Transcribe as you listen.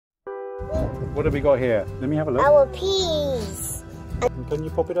What have we got here? Let me have a look. Our peas. And can you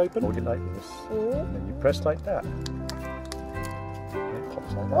pop it open? Hold it like this. And then you press like that. It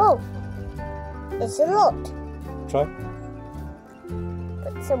pops like that. Whoa. It's a lot. Try.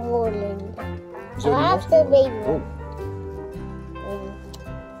 Put some more in. Is there any I have more? the baby one. Oh.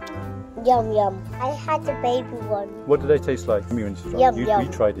 Yum yum. I had the baby one. What do they taste like? Yum, yum. We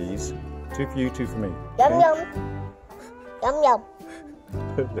try these. 2 for you, 2 for me. Yum Okay? yum. Yum yum.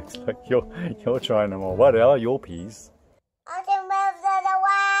 It looks like you're trying them all. What are your peas? I can move to the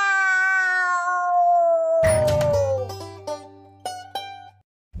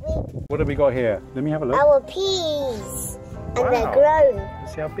wow. What have we got here? Let me have a look. Our peas. And Wow. they're grown.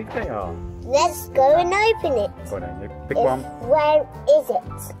 See how big they are. Let's go and open it. Go on then, pick one. Where is it?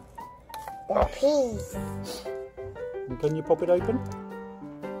 The peas. And can you pop it open?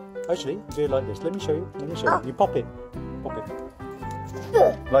 Actually, do it like this. Let me show you. Let me show you. You pop it. Pop it.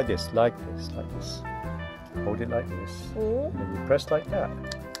 Like this, like this, like this. Hold it like this. And then you press like that.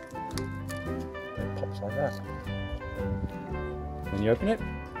 It pops like that. Then you open it.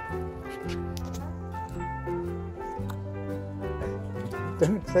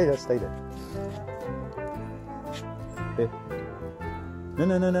 Don't stay there, stay there. Here. No,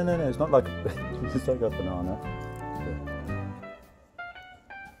 no, no, no, no, no. It's not like it's like a banana. Here.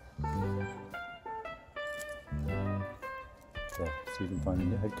 There, see if you can find it.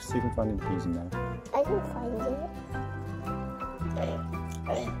 See if you can find the peas in there. I can find it.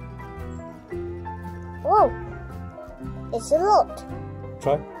 Whoa! It's a lot.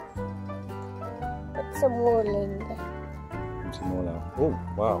 Try. Put some more in there. Some more now. Oh,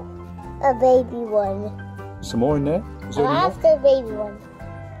 wow. A baby one. Some more in there? Is there any more? After baby one.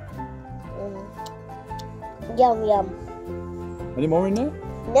 Yum yum. Any more in there?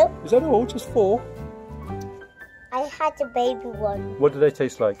 Nope. Is that all? Just 4? I had a baby one. What do they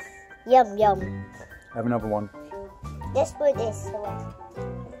taste like? Yum yum. Have another one. Let's put this away.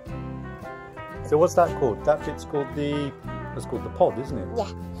 So what's that called? That bit's called the... That's called the pod, isn't it?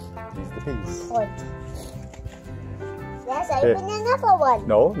 Yeah. These are the peas. Pod. Let's Here. open another one.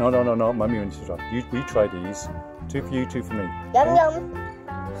 No, no, no, no, no. Mummy wants to try. We try these. 2 for you, 2 for me. Yum Okay? yum.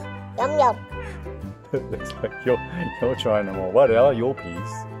 Yum yum. It looks like you're trying them all. What are your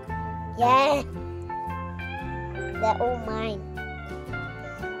peas? Yeah. They're all mine.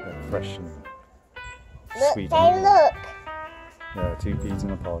 They're fresh and Look, sweet. hey, look. There are 2 peas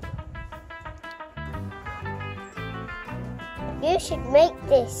in a pod. You should make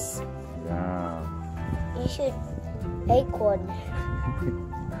this. Yeah. You should make one.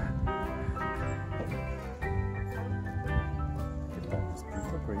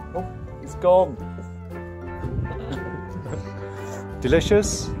 Oh, it's gone.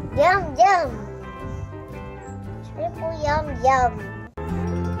 Delicious? Yum yum. Triple yum yum.